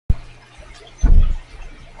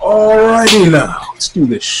Alrighty now, let's do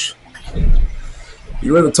this.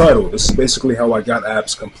 You read the title. This is basically how I got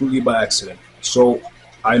abs completely by accident. So,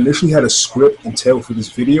 I initially had a script entailed for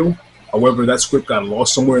this video. However, that script got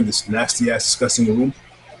lost somewhere in this nasty-ass, disgusting room,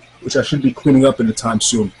 which I should be cleaning up in the time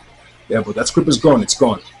soon. Yeah, but that script is gone. It's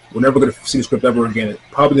gone. We're never going to see the script ever again. It's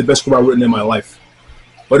probably the best script I've written in my life.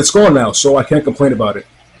 But it's gone now, so I can't complain about it.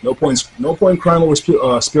 No point crying over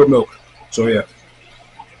spilled milk. So, yeah.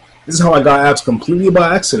 This is how I got abs completely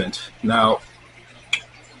by accident. Now,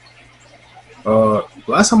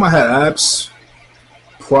 last time I had abs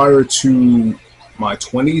prior to my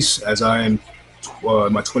 20s, as I am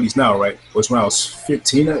in my 20s now, right? It was when I was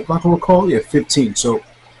 15, if I can recall. Yeah, 15. So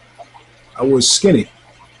I was skinny.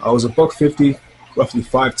 I was a $150, roughly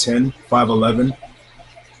 5'10", 5'11",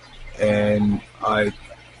 and I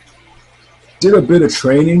did a bit of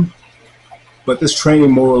training, but this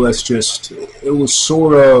training more or less just, it was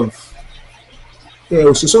sort of, yeah, it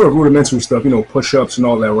was sort of rudimentary stuff, you know, push-ups and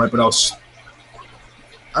all that, right? But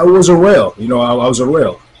I was a rail, you know, I was a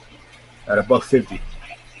rail at a $150,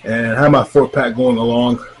 and I had my 4-pack going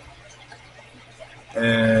along,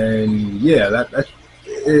 and yeah,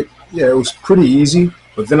 it was pretty easy.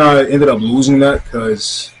 But then I ended up losing that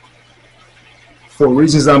because, for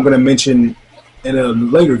reasons I'm going to mention in a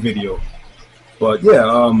later video. But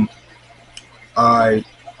yeah, I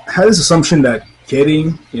had this assumption that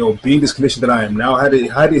being this condition that I am now, I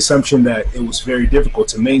had the assumption that it was very difficult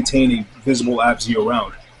to maintain a visible abs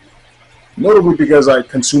year-round. Notably because I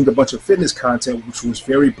consumed a bunch of fitness content which was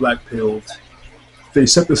very black-pilled. They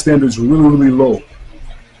set the standards really, really low.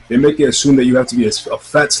 They make it assume that you have to be a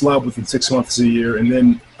fat slob within 6 months a year, and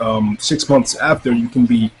then 6 months after you can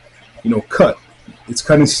be, cut. It's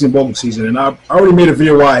cutting season, bulking season, and I already made a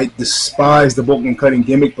video why I despise the bulking and cutting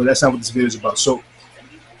gimmick, but that's not what this video is about. So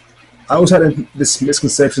I always had this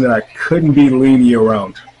misconception that I couldn't be lean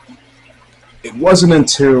year-round. It wasn't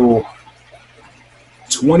until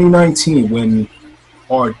 2019 when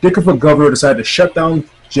our dick of a governor decided to shut down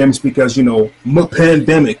gyms because,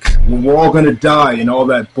 pandemic, we're all gonna die and all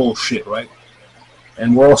that bullshit, right?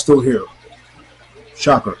 And we're all still here.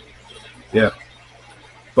 Shocker. Yeah.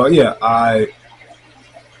 But yeah, I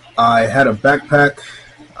had a backpack.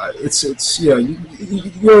 You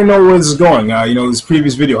already know where this is going. This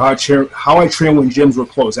previous video, how I trained when gyms were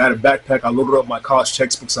closed. I had a backpack. I loaded up my college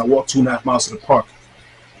textbooks. I walked 2.5 miles to the park.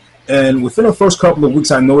 And within the first couple of weeks,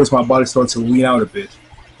 I noticed my body started to lean out a bit.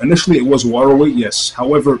 Initially, it was water weight, yes.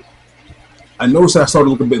 However, I noticed that I started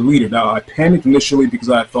to look a bit leaner. Now, I panicked initially because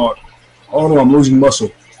I thought, oh no, I'm losing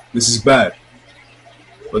muscle. This is bad.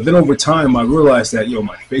 But then over time, I realized that,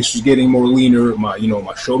 my face was getting more leaner. My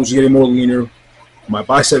shoulders were getting more leaner. My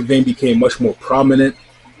bicep vein became much more prominent.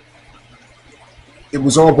 It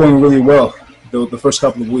was all going really well the first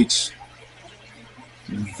couple of weeks.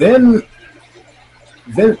 Then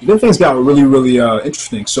things got really, really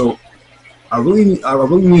interesting. So I really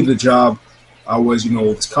needed a job. I was,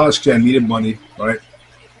 this college kid, I needed money, right?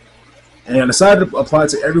 And I decided to apply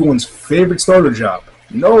to everyone's favorite starter job.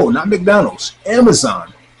 No, not McDonald's.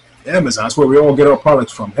 Amazon. Amazon. That's where we all get our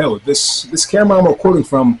products from. Hell, this camera I'm recording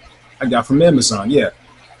from, I got from Amazon, yeah.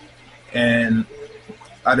 And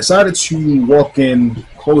I decided to walk in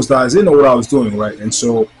closed eyes. I didn't know what I was doing, right? And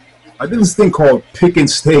so I did this thing called pick and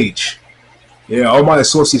stage. Yeah, all my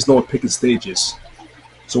associates know what pick and stage is.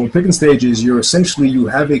 So when pick and stage is, you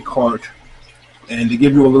have a cart, and they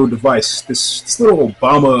give you a little device. This little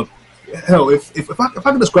Obama, hell, if I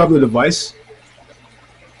can describe the device,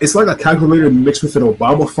 it's like a calculator mixed with an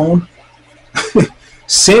Obama phone.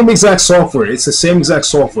 Same exact software. It's the same exact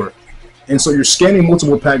software. And so you're scanning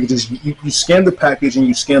multiple packages. You scan the package and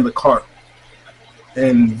you scan the cart.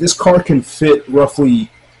 And this cart can fit roughly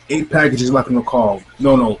 8 packages, if I can recall.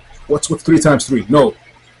 No. What's 3 times 3? No.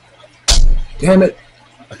 Damn it.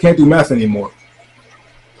 I can't do math anymore.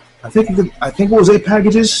 I think it was 8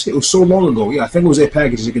 packages. It was so long ago. Yeah, I think it was 8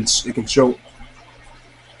 packages. It can show.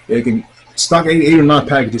 It can stock 8 or 9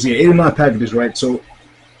 packages. Yeah, 8 or 9 packages, right? So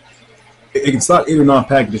it can stock 8 or 9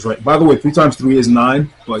 packages, right? By the way, 3 times 3 is 9.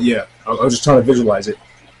 But yeah, I was just trying to visualize it.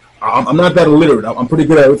 I'm not that illiterate. I'm pretty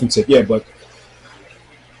good at arithmetic. Yeah, but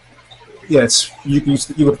yeah, you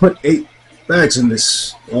can put 8 bags in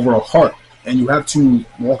this overall cart, and you have to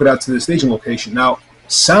walk it out to the staging location. Now,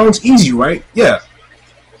 sounds easy, right? Yeah.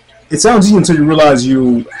 It sounds easy until you realize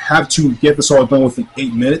you have to get this all done within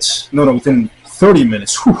 8 minutes. No, within 30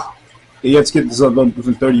 minutes. Whew. You have to get this all done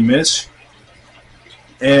within 30 minutes.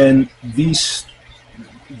 And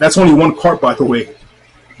that's only one cart, by the way.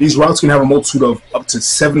 These routes can have a multitude of up to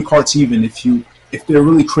 7 carts even if they're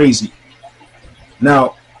really crazy.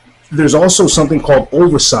 Now, there's also something called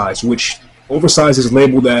oversize, which oversized is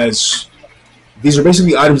labeled as these are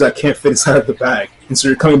basically items that can't fit inside of the bag, and so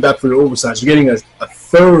you're coming back for your oversized. You're getting a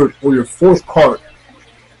third or your fourth cart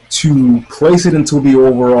to place it into the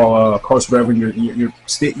overall carts, wherever you're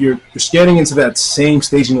scanning into that same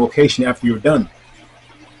staging location after you're done.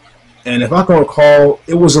 And if I can recall,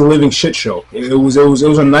 it was a living shit show. It was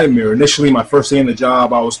a nightmare. Initially, my first day in the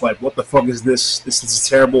job, I was like, "What the fuck is this? This is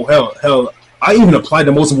terrible." Hell. I even applied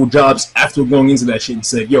to multiple jobs after going into that shit and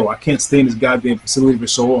said, "Yo, I can't stay in this goddamn facility for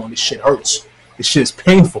so long. This shit hurts. This shit is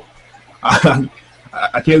painful. I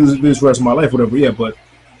can't do this for the rest of my life, whatever." Yeah, but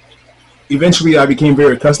eventually I became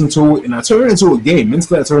very accustomed to it, and I turned it into a game.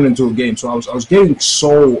 Mentally, I turned it into a game. So I was getting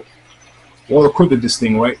so well equipped at this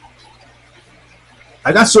thing, right?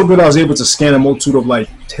 I got so good I was able to scan a multitude of I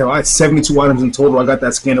had 72 items in total. I got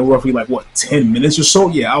that scan in roughly 10 minutes or so.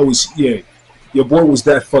 Yeah, your boy was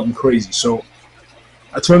that fucking crazy. So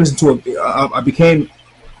I turned this into I became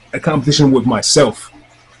a competition with myself.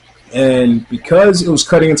 And because it was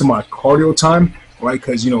cutting into my cardio time, right?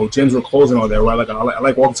 Because gyms were closed and all that, right? Like I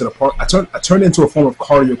like walking to the park. I turned it into a form of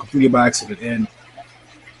cardio completely by accident, and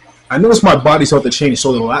I noticed my body started to change.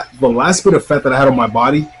 So the last bit of fat that I had on my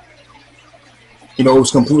body, it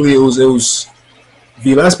was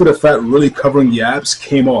the last bit of fat really covering the abs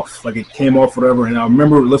came off, it came off, whatever. And I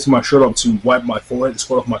remember lifting my shirt up to wipe my forehead, the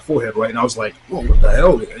sweat off my forehead, right? And I was like, "Whoa, what the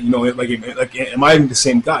hell?" Am I even the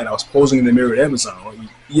same guy? And I was posing in the mirror at Amazon. Right?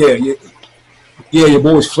 Yeah, your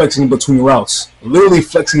boy was flexing between routes, literally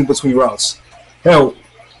flexing between routes. Hell,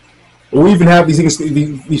 we even have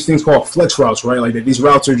these things called flex routes, right? Like these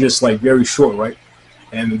routes are just very short, right?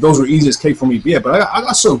 And those were easy as cake for me. But yeah, but I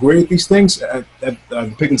got so great at these things at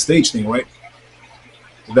the pick and stage thing, right?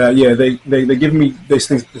 That they give me this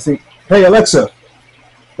thing. Hey Alexa,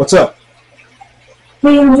 what's up?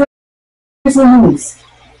 Hey, here's the news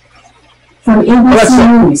from ABC Alexa,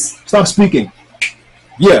 News. Stop speaking.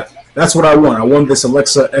 Yeah, that's what I want. I want this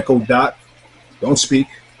Alexa Echo Dot. Don't speak.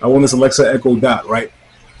 I want this Alexa Echo Dot, right?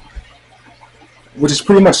 Which is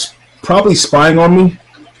pretty much probably spying on me.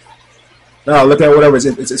 Now look at whatever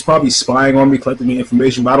it's probably spying on me, collecting me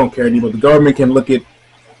information, but I don't care anymore. The government can look at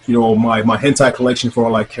my hentai collection for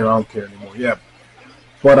all I care. I don't care anymore. Yeah,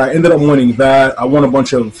 but I ended up winning that. I won a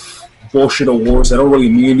bunch of bullshit awards that don't really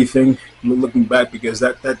mean anything looking back, because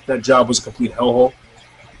that job was a complete hellhole.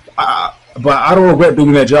 But I don't regret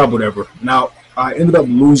doing that job, whatever. Now I ended up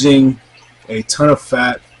losing a ton of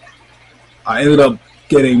fat. I ended up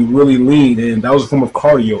getting really lean, and that was a form of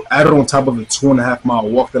cardio added on top of the 2.5 mile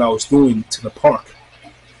walk that I was doing to the park.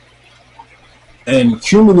 And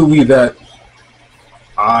cumulatively, that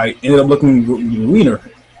I ended up looking leaner.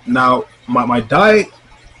 Now my diet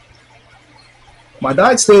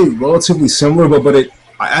stayed relatively similar, but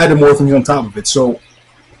I added more things on top of it. So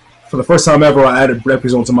for the first time ever, I added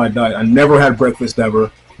breakfast onto my diet. I never had breakfast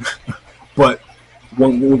ever, but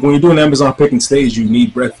when you're doing Amazon pick and stage, you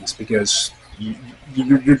need breakfast because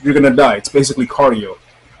you're gonna die. It's basically cardio.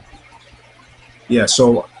 Yeah.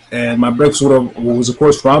 So, and my breakfast was of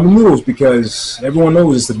course ramen noodles, because everyone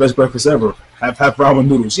knows it's the best breakfast ever. Have ramen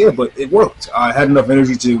noodles. Yeah, but it worked. I had enough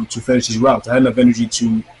energy to finish these routes. I had enough energy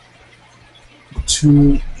to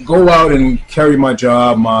go out and carry my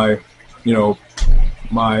job, my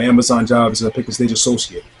Amazon job as a pick and stage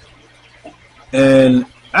associate. And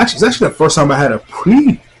it's actually the first time I had a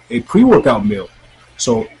pre-workout meal.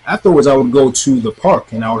 So afterwards, I would go to the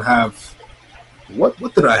park and I would have what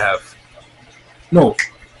did I have? No,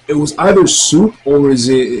 it was either soup or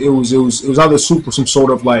it was either soup or some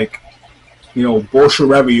sort of bullshit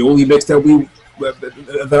ravioli mix that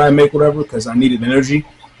I make, whatever, because I needed energy.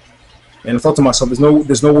 And I thought to myself,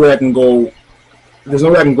 there's no way I can go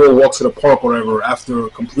walk to the park or whatever after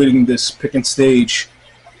completing this pick and stage.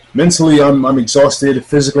 Mentally, I'm exhausted.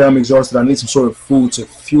 Physically, I'm exhausted. I need some sort of food to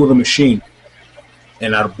fuel the machine.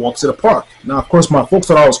 And I'd walk to the park. Now, of course, my folks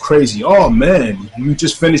thought I was crazy. "Oh man, you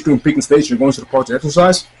just finished doing pick and stage, you're going to the park to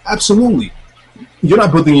exercise?" Absolutely. You're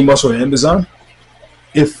not building any muscle at Amazon.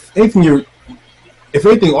 If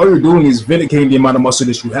anything, all you're doing is vindicating the amount of muscle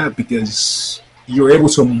that you have, because you're able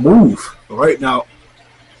to move. Right now,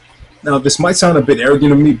 this might sound a bit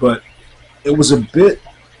arrogant of me, but it was a bit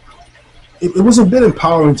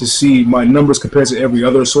empowering to see my numbers compared to every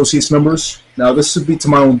other associate's numbers. Now, this would be to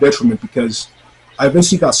my own detriment, because I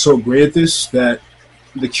eventually got so great at this that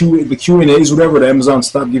the Q&As, whatever, at Amazon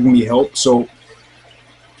stopped giving me help. So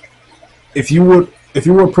if you were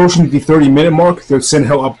approaching the 30-minute mark, they'd send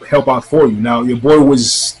help out for you. Now, your boy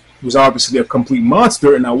was obviously a complete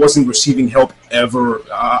monster, and I wasn't receiving help ever.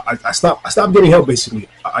 I stopped getting help, basically.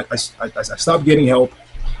 I stopped getting help.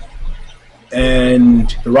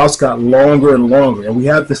 and the routes got longer and longer. And we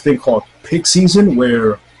have this thing called peak season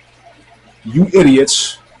where you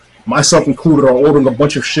idiots, myself included, are ordering a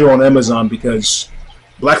bunch of shit on Amazon because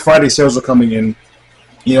Black Friday sales are coming in,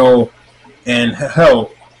 you know, and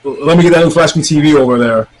hell, let me get that new flat screen TV over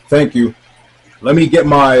there. Thank you. Let me get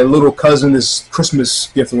my little cousin this Christmas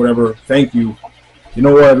gift or whatever. Thank you. You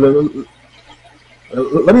know what?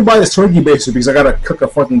 Let me buy this turkey basically because I gotta cook a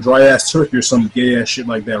fucking dry ass turkey or some gay ass shit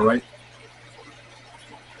like that, right?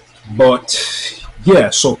 But yeah,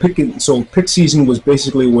 so pick season was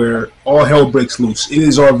basically where all hell breaks loose. It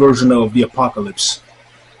is our version of the apocalypse.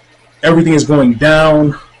 Everything is going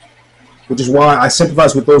down, which is why I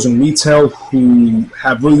sympathize with those in retail who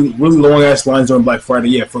have really long ass lines during Black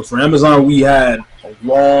Friday. Yeah, for Amazon we had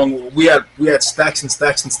stacks and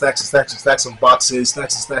stacks and stacks and stacks and stacks of boxes,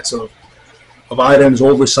 stacks and stacks of items,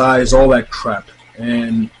 oversized, all that crap.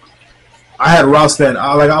 And I had routes that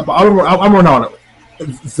I'm running out.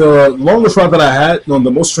 The longest route that I had, the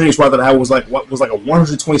most strange route that I had was like a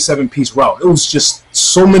 127 piece route. It was just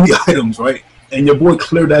so many items, right? And your boy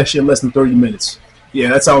cleared that shit in less than 30 minutes. Yeah,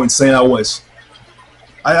 that's how insane I was.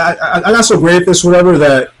 I got so great at this, whatever,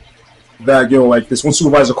 that you know, like this one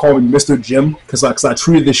supervisor called me Mr. Jim because I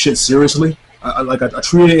treated this shit seriously. I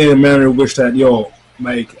treated it in a manner in which that, yo,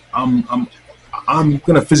 like I'm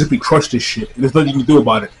gonna physically crush this shit. There's nothing you can do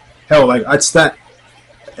about it. Hell, like I'd stat,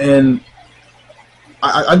 and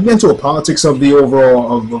I get into the politics of the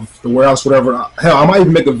overall of the warehouse, whatever. Hell, I might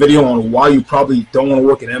even make a video on why you probably don't want to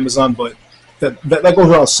work at Amazon, but that goes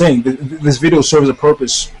without saying. This video serves a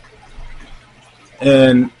purpose,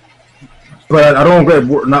 but I don't regret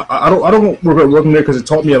working there because it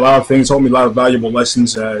taught me a lot of things, taught me a lot of valuable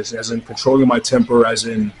lessons, as in controlling my temper, as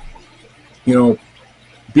in, you know,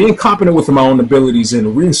 being confident with my own abilities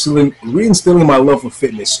and reinstilling my love for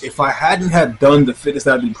fitness. If I hadn't had done the fitness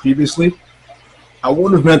that I did previously, I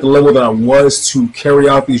wouldn't have been at the level that I was to carry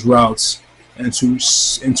out these routes and to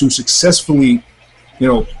successfully, you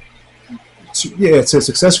know, to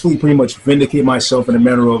successfully pretty much vindicate myself in a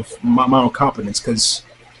manner of my own competence. Because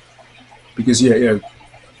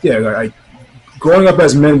growing up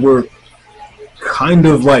as men, we're kind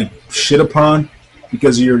of like shit upon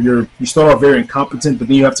because you start off very incompetent, but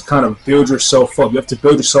then you have to kind of build yourself up. You have to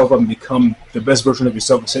build yourself up and become the best version of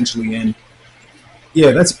yourself, essentially. And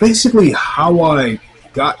yeah, that's basically how I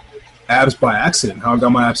got abs by accident, how I got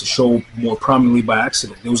my abs to show more prominently by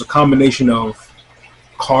accident. It was a combination of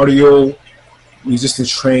cardio, resistance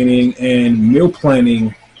training, and meal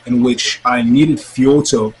planning in which I needed fuel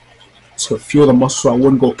to fuel the muscle so I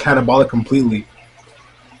wouldn't go catabolic completely.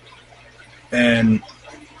 And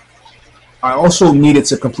I also needed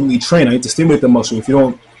to completely train. I need to stimulate the muscle. If you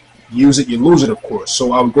don't use it, you lose it, of course.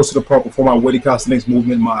 So I would go to the park before my weighted calisthenics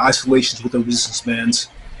movement, my isolations with the resistance bands,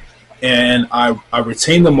 and I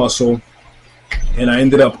retained the muscle, and I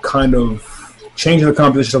ended up kind of changing the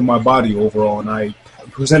composition of my body overall, and I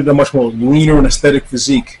presented a much more leaner and aesthetic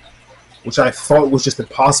physique, which I thought was just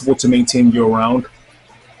impossible to maintain year-round,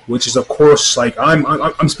 which is, of course, like,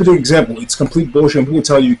 I'm spitting an example. It's complete bullshit. People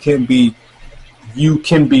tell you you can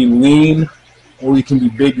be lean or you can be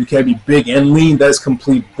big. You can't be big and lean. That is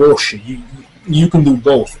complete bullshit. You can do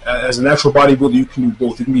both. As a natural bodybuilder, you can do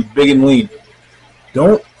both. You can be big and lean.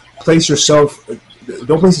 Don't place yourself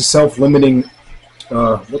self-limiting.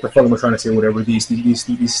 What the fuck am I trying to say? Whatever these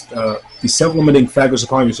self-limiting factors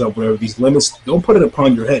upon yourself. Whatever these limits. Don't put it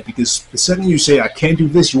upon your head, because the second you say I can't do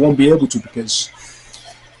this, you won't be able to, because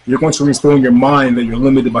you're going to reinstill in your mind that you're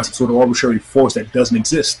limited by some sort of arbitrary force that doesn't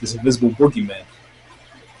exist. This invisible boogeyman.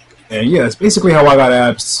 And yeah, it's basically how I got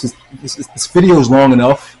abs. This video is long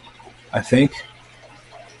enough, I think.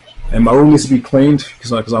 And my room needs to be cleaned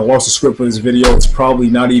because I lost the script for this video. It's probably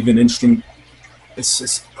not even interesting.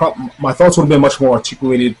 My thoughts would have been much more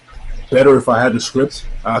articulated better if I had the script.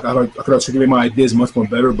 I could articulate my ideas much more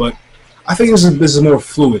better, but I think this is more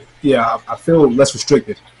fluid. Yeah, I feel less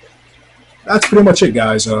restricted. That's pretty much it,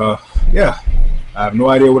 guys. Yeah, I have no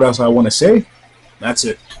idea what else I want to say. That's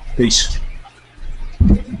it. Peace.